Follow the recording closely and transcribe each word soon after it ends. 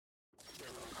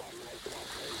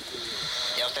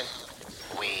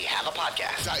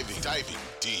podcast.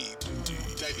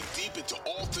 Diving deep into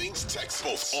all things Texans,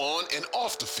 both on and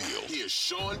off the field. Here's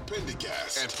Sean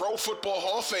Pendergast and Pro Football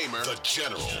Hall of Famer, the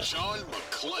General, John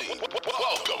McClain.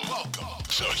 Welcome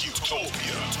to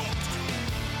Utopia.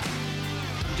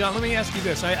 John, let me ask you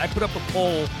this. I put up a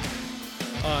poll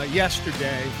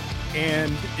yesterday,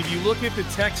 and if you look at the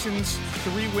Texans'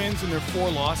 3 wins and their 4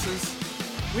 losses,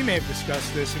 we may have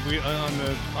discussed this if we on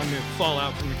the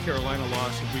fallout from the Carolina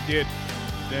loss. If we did,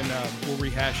 then we'll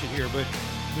rehash it here. But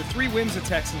the 3 wins the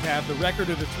Texans have, the record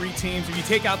of the 3 teams, if you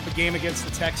take out the game against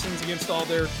the Texans, against all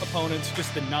their opponents,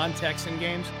 just the non-Texan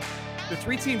games, the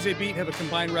 3 teams they beat have a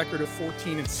combined record of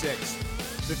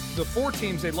 14-6. The 4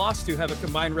 teams they lost to have a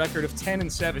combined record of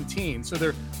 10-17. So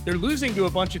they're losing to a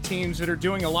bunch of teams that are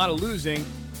doing a lot of losing,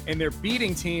 and they're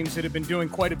beating teams that have been doing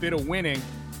quite a bit of winning.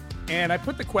 And I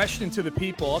put the question to the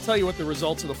people. I'll tell you what the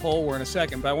results of the poll were in a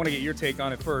second, but I want to get your take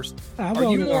on it first. I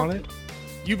voted on it.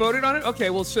 You voted on it? Okay,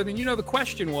 well, so then the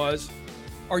question was,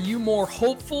 are you more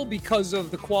hopeful because of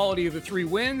the quality of the 3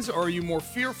 wins, or are you more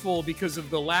fearful because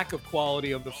of the lack of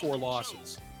quality of the 4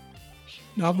 losses?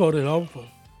 I voted hopeful.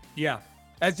 Yeah,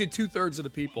 as did 2/3 of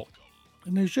the people.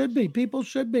 And there should be. People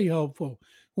should be hopeful.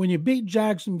 When you beat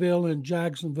Jacksonville in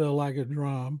Jacksonville like a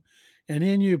drum, and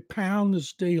then you pound the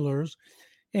Steelers,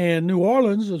 and New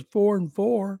Orleans is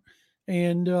 4-4,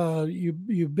 and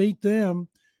you beat them,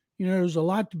 there's a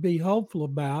lot to be hopeful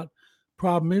about.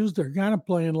 Problem is they're kind of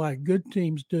playing like good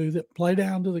teams do that play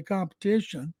down to the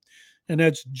competition, and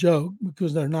that's a joke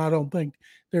because they're not. I don't think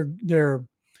they're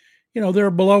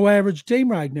a below average team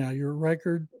right now. Your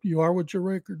record, you are what your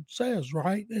record says,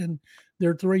 right? And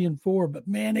they're 3-4, but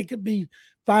man, it could be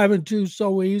 5-2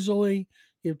 so easily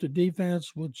if the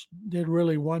defense, which did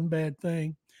really one bad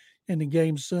thing in the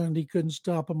game Sunday, couldn't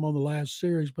stop them on the last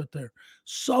series, but they're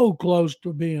so close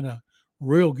to being a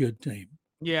real good team.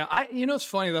 Yeah, it's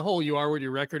funny, the whole you are what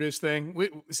your record is thing.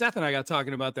 Seth and I got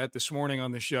talking about that this morning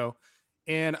on the show,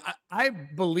 and I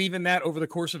believe in that over the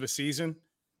course of a season.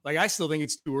 Like, I still think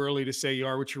it's too early to say you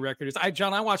are what your record is.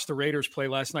 John, I watched the Raiders play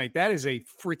last night. That is a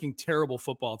freaking terrible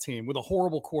football team with a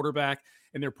horrible quarterback,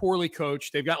 and they're poorly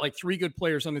coached. They've got like 3 good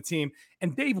players on the team,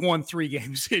 and they've won 3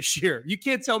 games this year. You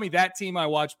can't tell me that team I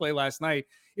watched play last night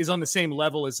is on the same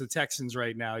level as the Texans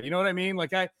right now. You know what I mean?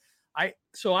 Like, I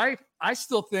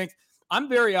still think I'm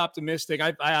very optimistic.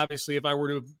 I obviously, if I were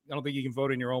to, I don't think you can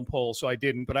vote in your own poll, so I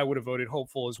didn't, but I would have voted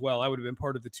hopeful as well. I would have been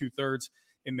part of the 2/3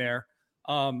 in there.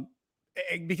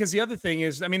 Because the other thing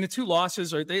is, I mean, the 2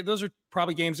 losses those are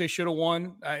probably games they should have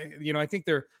won. I think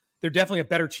they're definitely a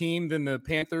better team than the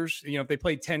Panthers. If they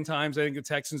played 10 times, I think the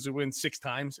Texans would win 6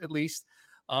 times at least.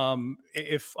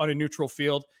 If on a neutral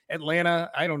field. Atlanta,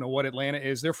 I don't know what Atlanta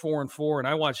is. They're 4-4, and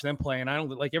I watch them play, and I don't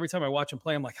like every time I watch them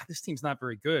play, I'm like, this team's not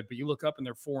very good. But you look up and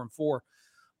they're 4-4.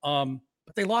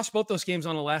 But they lost both those games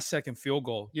on a last second field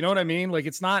goal. You know what I mean? Like,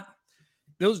 it's not.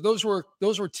 Those were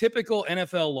typical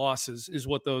NFL losses is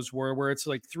what those were, where it's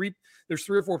like there's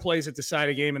 3 or 4 plays that decide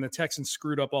a game, and the Texans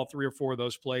screwed up all 3 or 4 of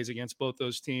those plays against both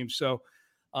those teams. So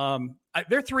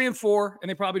they're 3-4, and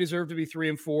they probably deserve to be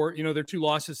 3-4. Their 2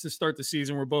 losses to start the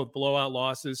season were both blowout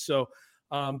losses. So,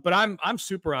 but I'm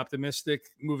super optimistic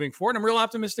moving forward. I'm real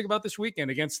optimistic about this weekend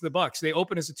against the Bucs. They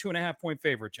open as a 2.5-point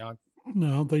favorite, John. No,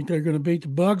 I don't think they're going to beat the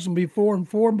Bucs and be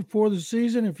 4-4 before the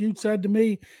season. If you said to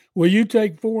me, will you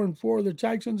take 4-4 the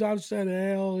Texans? I'd have said,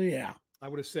 hell yeah. I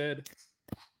would have said,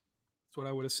 that's what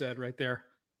I would have said right there.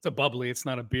 It's a bubbly. It's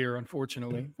not a beer,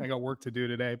 unfortunately. I got work to do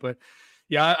today, but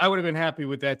yeah, I would have been happy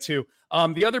with that too.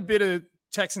 The other bit of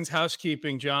Texans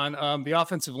housekeeping, John, the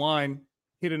offensive line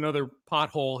hit another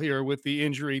pothole here with the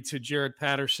injury to Jared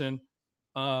Patterson.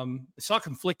 I saw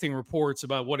conflicting reports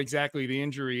about what exactly the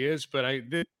injury is, but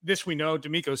this we know.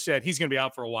 D'Amico said he's going to be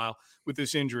out for a while with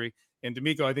this injury, and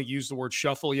D'Amico, I think, used the word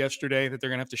shuffle yesterday, that they're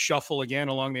going to have to shuffle again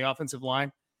along the offensive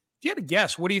line. If you had to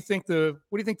guess, what do you think the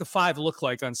 5 look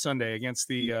like on Sunday against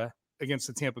the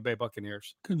Tampa Bay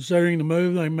Buccaneers? Considering the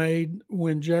move they made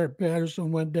when Jared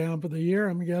Patterson went down for the year,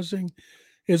 I'm guessing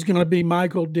it's going to be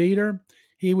Michael Dieter.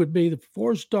 He would be the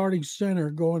 4th starting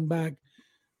center going back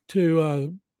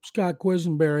to Scott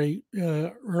Quisenberry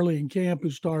early in camp,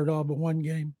 who started off with 1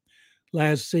 game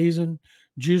last season.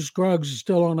 Juice Scruggs is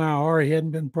still on IR. He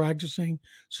hadn't been practicing,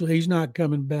 so he's not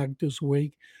coming back this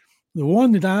week. The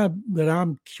one that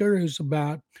I'm curious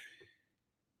about,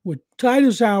 with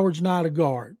Titus Howard's not a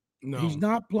guard. No. He's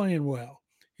not playing well.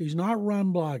 He's not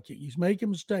run blocking. He's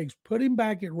making mistakes. Put him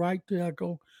back at right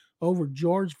tackle over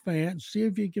George Fant. See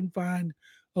if you can find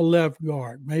a left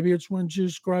guard. Maybe it's when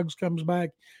Juice Scruggs comes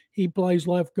back, he plays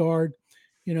left guard.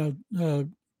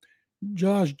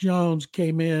 Josh Jones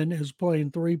came in as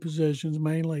playing 3 positions,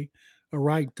 mainly a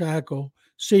right tackle.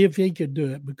 see if he could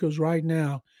do it, because right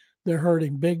now they're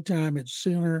hurting big time at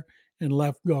center and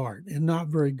left guard and not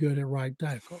very good at right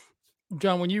tackle.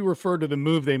 John, when you refer to the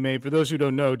move they made, for those who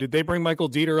don't know, did they bring Michael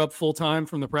Dieter up full time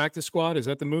from the practice squad? Is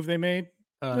that the move they made?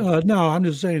 No, I'm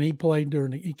just saying he played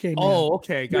he came in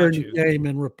Okay, got during you. the game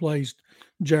and replaced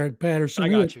Jared Patterson, I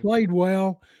who had got you. played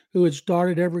well, who had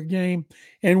started every game.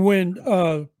 And when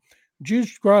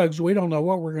Juice Scruggs, we don't know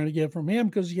what we're going to get from him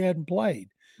because he hadn't played.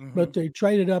 But they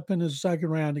traded up in the second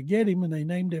round to get him, and they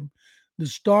named him the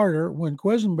starter when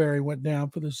Quisenberry went down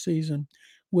for the season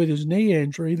with his knee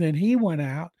injury. Then he went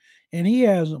out, and he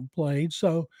hasn't played.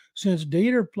 So since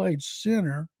Dieter played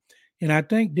center, and I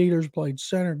think Dieter's played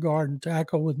center, guard, and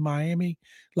tackle with Miami.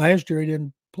 Last year he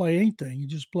didn't play anything. He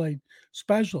just played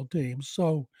special teams.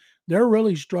 So they're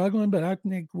really struggling, but I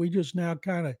think we just now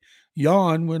kind of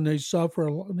yawn when they suffer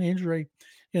an injury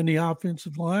in the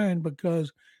offensive line,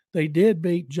 because they did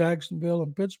beat Jacksonville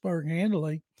and Pittsburgh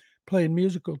handily, playing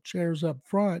musical chairs up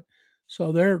front.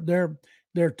 So they're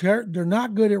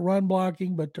not good at run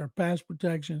blocking, but their pass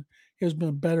protection has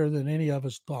been better than any of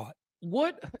us thought.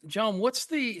 John, what's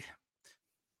the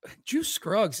Juice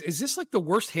Scruggs? Is this like the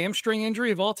worst hamstring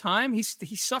injury of all time? He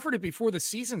suffered it before the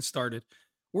season started.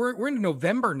 We're in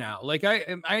November now. Like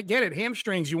I get it.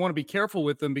 Hamstrings, you want to be careful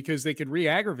with them because they could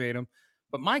re-aggravate them.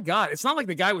 But my God, it's not like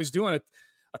the guy was doing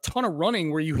a ton of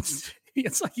running where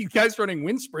it's like you guys running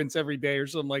wind sprints every day or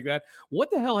something like that.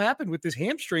 What the hell happened with this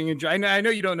hamstring injury? I know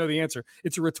you don't know the answer.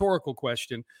 It's a rhetorical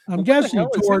question. I'm guessing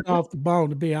he tore it off the bone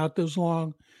to be out this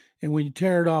long. And when you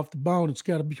tear it off the bone, it's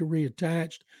got to be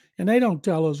reattached. And they don't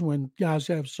tell us when guys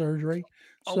have surgery.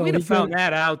 So we'd have found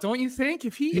that out, don't you think?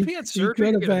 If he had surgery,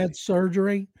 he could have had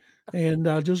surgery. And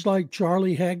just like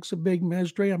Charlie Heck's a big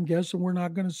mystery, I'm guessing we're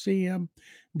not going to see him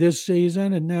this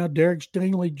season. And now Derek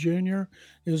Stingley Jr.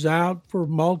 is out for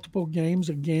multiple games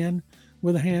again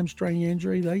with a hamstring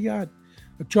injury. They got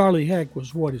Charlie Heck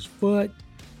was his foot?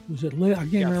 Was it I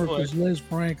can't remember if it was Liz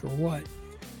Frank or what.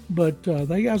 But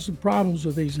they got some problems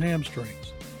with these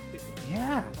hamstrings.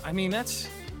 Yeah, I mean that's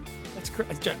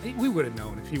crazy. We would have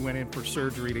known if he went in for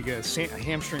surgery to get a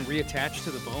hamstring reattached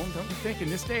to the bone. Don't you think in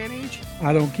this day and age?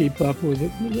 I don't keep up with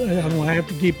it. I don't have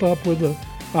to keep up with the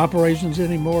operations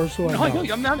anymore. So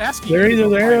I'm not asking. They're either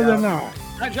there or they're not.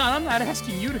 John, I'm not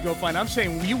asking you to go find out. I'm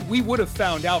saying we would have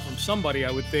found out from somebody,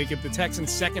 I would think, if the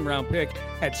Texans' second-round pick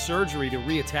had surgery to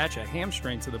reattach a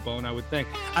hamstring to the bone, I would think.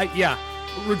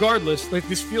 Regardless, like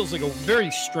this feels like a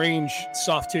very strange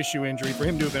soft tissue injury. For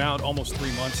him to have been out almost 3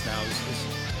 months now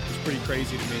is pretty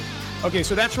crazy to me. Okay,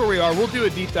 so that's where we are. We'll do a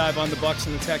deep dive on the Bucs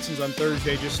and the Texans on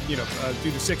Thursday. Just do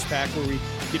the six-pack where we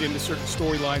get into certain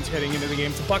storylines heading into the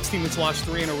game. It's a Bucs team that's lost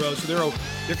 3 in a row, so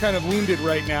they're kind of wounded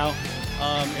right now,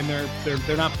 and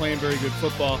they're not playing very good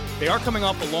football. They are coming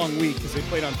off a long week because they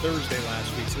played on Thursday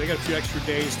last week, so they got a few extra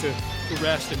days to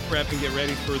rest and prep and get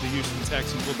ready for the Houston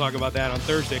Texans. We'll talk about that on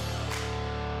Thursday.